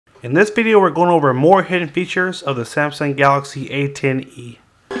In this video, we're going over more hidden features of the Samsung Galaxy A10e.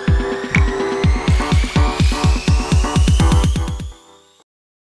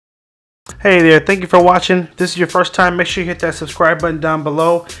 Hey there, thank you for watching. If this is your first time, make sure you hit that subscribe button down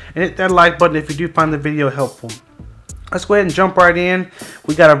below and hit that like button if you do find the video helpful. Let's go ahead and jump right in.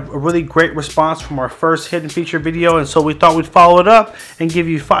 We got a really great response from our first hidden feature video, and so we thought we'd follow it up and give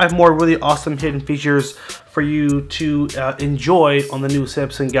you 5 more really awesome hidden features for you to enjoy on the new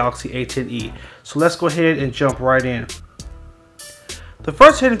Samsung Galaxy A10e. So let's go ahead and jump right in. The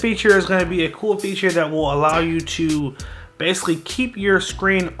first hidden feature is going to be a cool feature that will allow you to basically keep your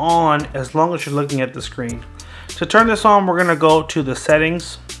screen on as long as you're looking at the screen. To turn this on, we're going to go to the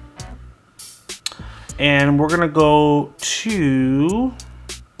settings. And we're going to go to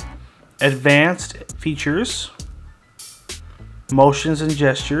advanced features, motions and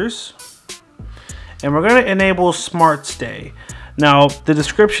gestures, and we're going to enable smart stay. Now the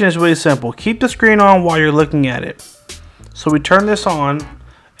description is really simple. Keep the screen on while you're looking at it. So we turn this on,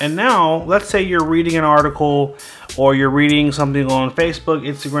 and now let's say you're reading an article or you're reading something on Facebook,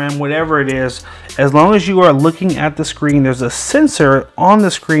 Instagram, whatever it is. As long as you are looking at the screen, there's a sensor on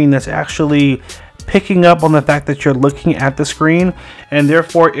the screen that's actually picking up on the fact that you're looking at the screen, and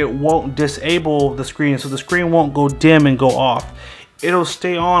therefore it won't disable the screen, so the screen won't go dim and go off. It'll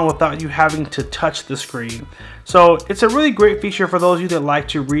stay on without you having to touch the screen. So it's a really great feature for those of you that like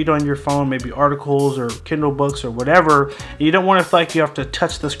to read on your phone, maybe articles or Kindle books or whatever, and you don't want to feel like you have to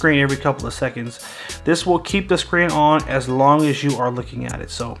touch the screen every couple of seconds. This will keep the screen on as long as you are looking at it.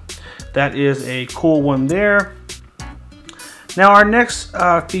 So that is a cool one there. Now our next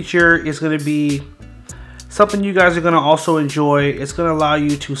feature is going to be something you guys are going to also enjoy. It's going to allow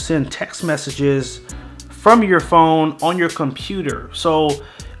you to send text messages from your phone on your computer. So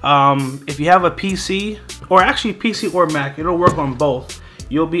if you have a PC, or actually PC or Mac, it'll work on both.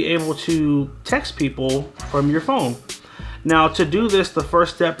 You'll be able to text people from your phone. Now to do this, the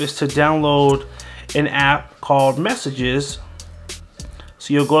first step is to download an app called Messages.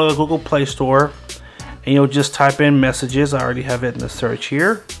 So you'll go to the Google Play Store and you'll just type in Messages. I already have it in the search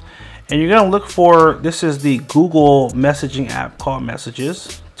here. And you're going to look for, this is the Google messaging app called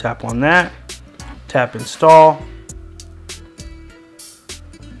Messages. Tap on that, tap install.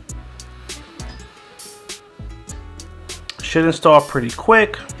 Should install pretty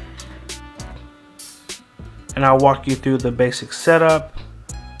quick. And I'll walk you through the basic setup.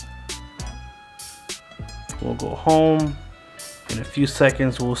 We'll go home. In a few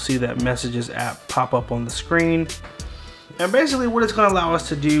seconds, we'll see that Messages app pop up on the screen. And basically what it's going to allow us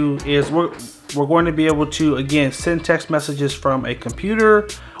to do is we're going to be able to, again, send text messages from a computer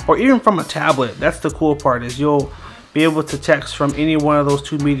or even from a tablet. That's the cool part, is you'll be able to text from any one of those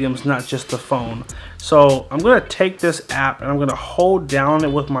two mediums, not just the phone. So I'm going to take this app and I'm going to hold down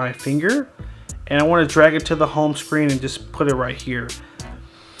it with my finger, and I want to drag it to the home screen and just put it right here.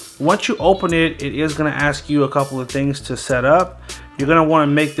 Once you open it, it is going to ask you a couple of things to set up. You're going to want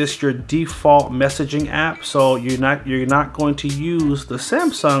to make this your default messaging app. So you're not going to use the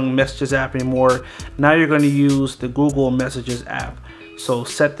Samsung Messages app anymore. Now you're going to use the Google Messages app. So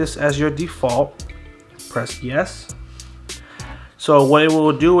set this as your default. Press yes. So what it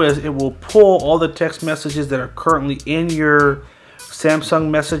will do is it will pull all the text messages that are currently in your Samsung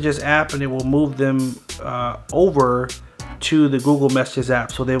Messages app, and it will move them over to the Google Messages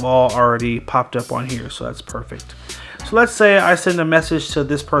app. So they've all already popped up on here. So that's perfect. So let's say I send a message to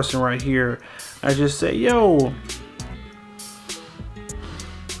this person right here. I just say, yo.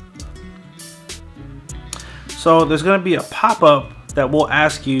 So there's going to be a pop-up that will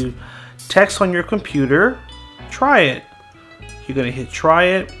ask you, text on your computer, try it. You're going to hit try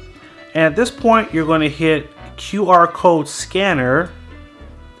it. And at this point, you're going to hit QR code scanner.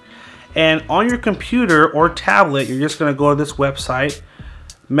 And on your computer or tablet, you're just going to go to this website,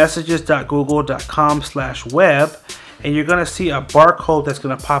 messages.google.com/web. And you're going to see a barcode that's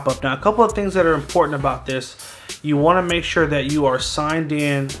going to pop up. Now, a couple of things that are important about this. You want to make sure that you are signed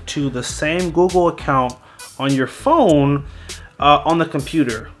in to the same Google account on your phone on the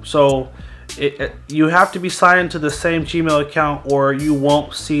computer. So you have to be signed into the same Gmail account, or you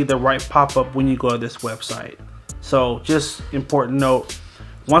won't see the right pop-up when you go to this website. So just important note.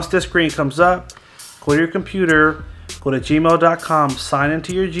 Once this screen comes up, go to your computer, go to gmail.com, sign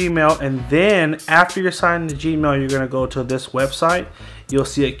into your Gmail, and then after you're signed into Gmail, you're going to go to this website. You'll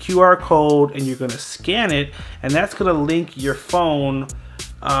see a QR code and you're going to scan it, and that's going to link your phone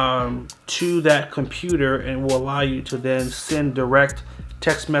to that computer, and will allow you to then send direct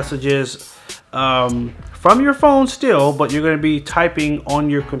text messages from your phone still, but you're going to be typing on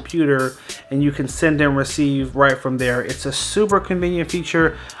your computer and you can send and receive right from there. It's a super convenient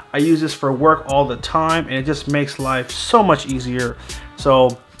feature. I use this for work all the time, and it just makes life so much easier.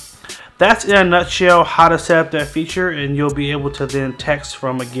 So that's in a nutshell how to set up that feature, and you'll be able to then text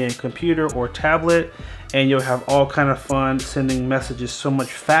from, again, computer or tablet, and you'll have all kind of fun sending messages so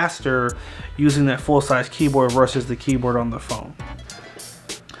much faster using that full-size keyboard versus the keyboard on the phone.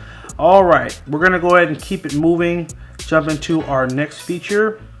 All right, we're gonna go ahead and keep it moving, jump into our next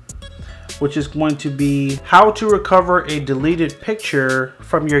feature, which is going to be how to recover a deleted picture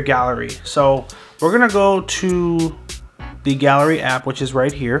from your gallery. So we're gonna go to the gallery app, which is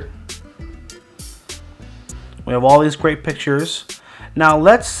right here. We have all these great pictures. Now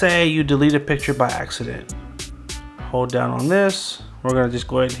let's say you delete a picture by accident. Hold down on this. We're gonna just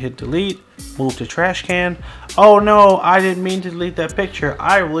go ahead and hit delete, move to trash can. Oh no, I didn't mean to delete that picture.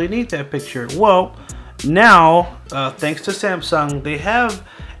 I really need that picture. Well, now, thanks to Samsung, they have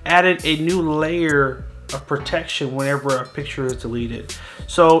added a new layer of protection whenever a picture is deleted.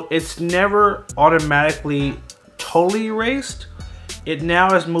 So it's never automatically totally erased. It now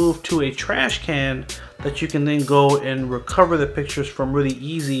has moved to a trash can that you can then go and recover the pictures from really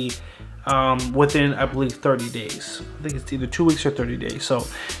easy within, I believe, 30 days. I think it's either 2 weeks or 30 days. So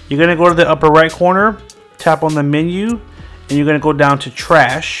you're gonna go to the upper right corner, tap on the menu, and you're gonna go down to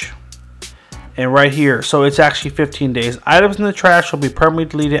trash, and right here, so it's actually 15 days. Items in the trash will be permanently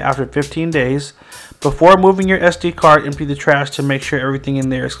deleted after 15 days. Before moving your SD card, empty the trash to make sure everything in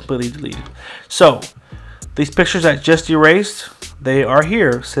there is completely deleted. So these pictures that just erased, they are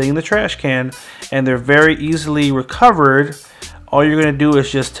here sitting in the trash can, and they're very easily recovered. All you're gonna do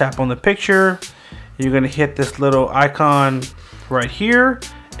is just tap on the picture. You're gonna hit this little icon right here,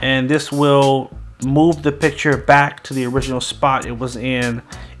 and this will move the picture back to the original spot it was in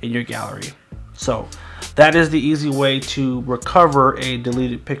your gallery. So that is the easy way to recover a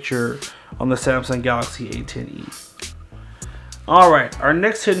deleted picture on the Samsung Galaxy A10e. All right, our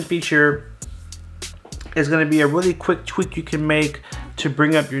next hidden feature is going to be a really quick tweak you can make to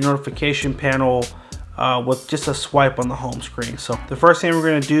bring up your notification panel with just a swipe on the home screen. So the first thing we're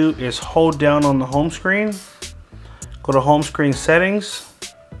going to do is hold down on the home screen, go to home screen settings,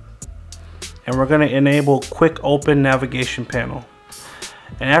 and we're going to enable quick open navigation panel.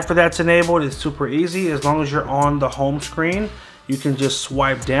 And after that's enabled, it's super easy. As long as you're on the home screen, you can just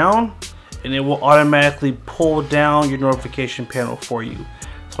swipe down and it will automatically pull down your notification panel for you.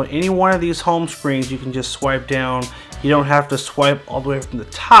 So on any one of these home screens, you can just swipe down. You don't have to swipe all the way from the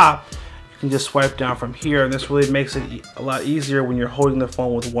top. You can just swipe down from here, and this really makes it a lot easier when you're holding the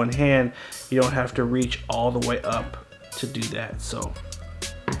phone with one hand. You don't have to reach all the way up to do that. So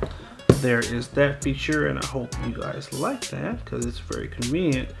there is that feature, and I hope you guys like that because it's very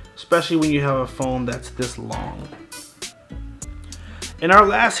convenient, especially when you have a phone that's this long. And our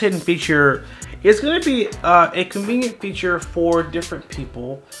last hidden feature is going to be a convenient feature for different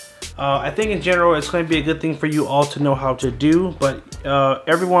people. I think in general it's going to be a good thing for you all to know how to do, but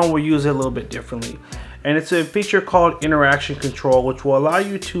everyone will use it a little bit differently. And it's a feature called interaction control, which will allow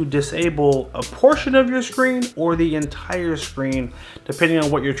you to disable a portion of your screen or the entire screen, depending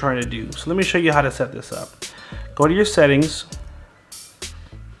on what you're trying to do. So let me show you how to set this up. Go to your settings.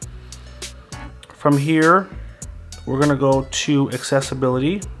 From here, we're going to go to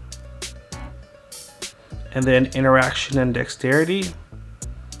accessibility, and then interaction and dexterity.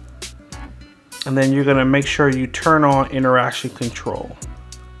 And then you're going to make sure you turn on interaction control.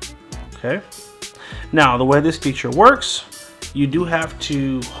 Okay. Now, the way this feature works, you do have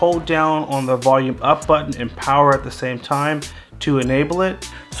to hold down on the volume up button and power at the same time to enable it.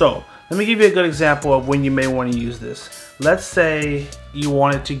 So let me give you a good example of when you may want to use this. Let's say you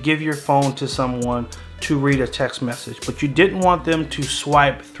wanted to give your phone to someone to read a text message, but you didn't want them to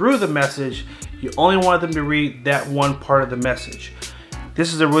swipe through the message. You only wanted them to read that one part of the message.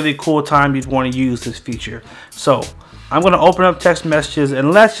 This is a really cool time you'd want to use this feature. So I'm going to open up text messages,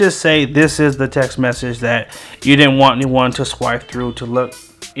 and let's just say this is the text message that you didn't want anyone to swipe through to look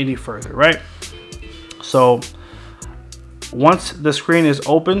any further, right? So once the screen is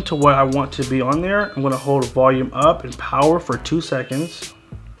open to what I want to be on there, I'm going to hold volume up and power for 2 seconds.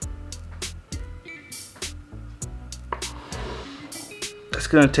 That's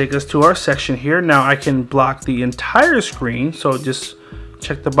going to take us to our section here. Now I can block the entire screen, so just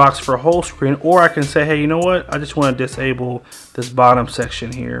check the box for a whole screen, or I can say, hey, you know what? I just want to disable this bottom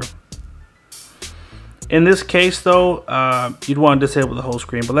section here. In this case though, you'd want to disable the whole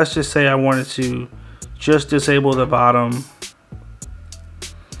screen, but let's just say I wanted to just disable the bottom.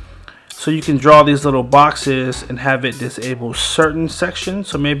 So you can draw these little boxes and have it disable certain sections.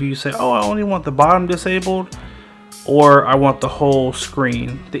 So maybe you say, oh, I only want the bottom disabled, or I want the whole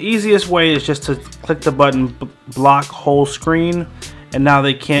screen. The easiest way is just to click the button block whole screen, and now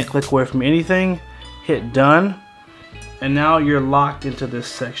they can't click away from anything. Hit done, and now you're locked into this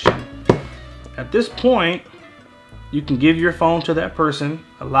section. At this point, you can give your phone to that person,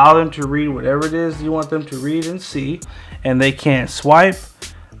 allow them to read whatever it is you want them to read and see, and they can't swipe,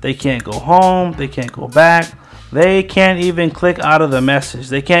 they can't go home, they can't go back, they can't even click out of the message,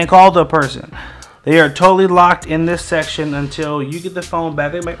 they can't call the person. They are totally locked in this section until you get the phone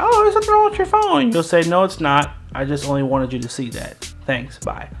back. They're like, oh, there's something wrong with your phone. You'll say, no, it's not. I just only wanted you to see that. Thanks,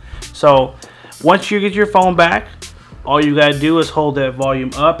 bye. So once you get your phone back, all you gotta do is hold that volume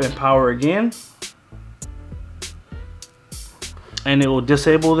up and power again, and it will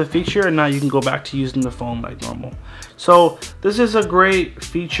disable the feature, and now you can go back to using the phone like normal. So this is a great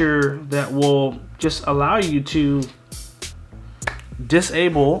feature that will just allow you to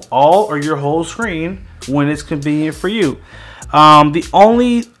disable all or your whole screen when it's convenient for you. The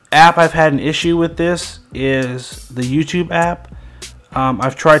only app I've had an issue with this is the YouTube app.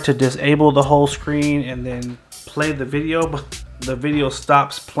 I've tried to disable the whole screen and then play the video, but the video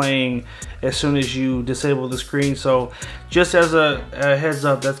stops playing as soon as you disable the screen. So just as a heads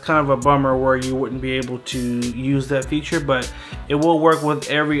up, that's kind of a bummer where you wouldn't be able to use that feature, but it will work with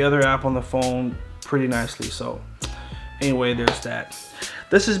every other app on the phone pretty nicely. So anyway, there's that.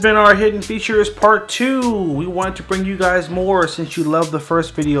 This has been our hidden features part 2. We wanted to bring you guys more since you loved the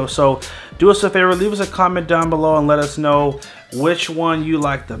first video. So do us a favor, leave us a comment down below and let us know which one you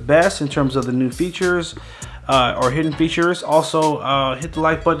like the best in terms of the new features or hidden features. Also, hit the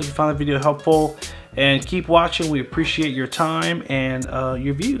like button if you found the video helpful, and keep watching. We appreciate your time and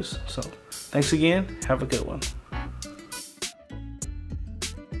your views. So thanks again. Have a good one.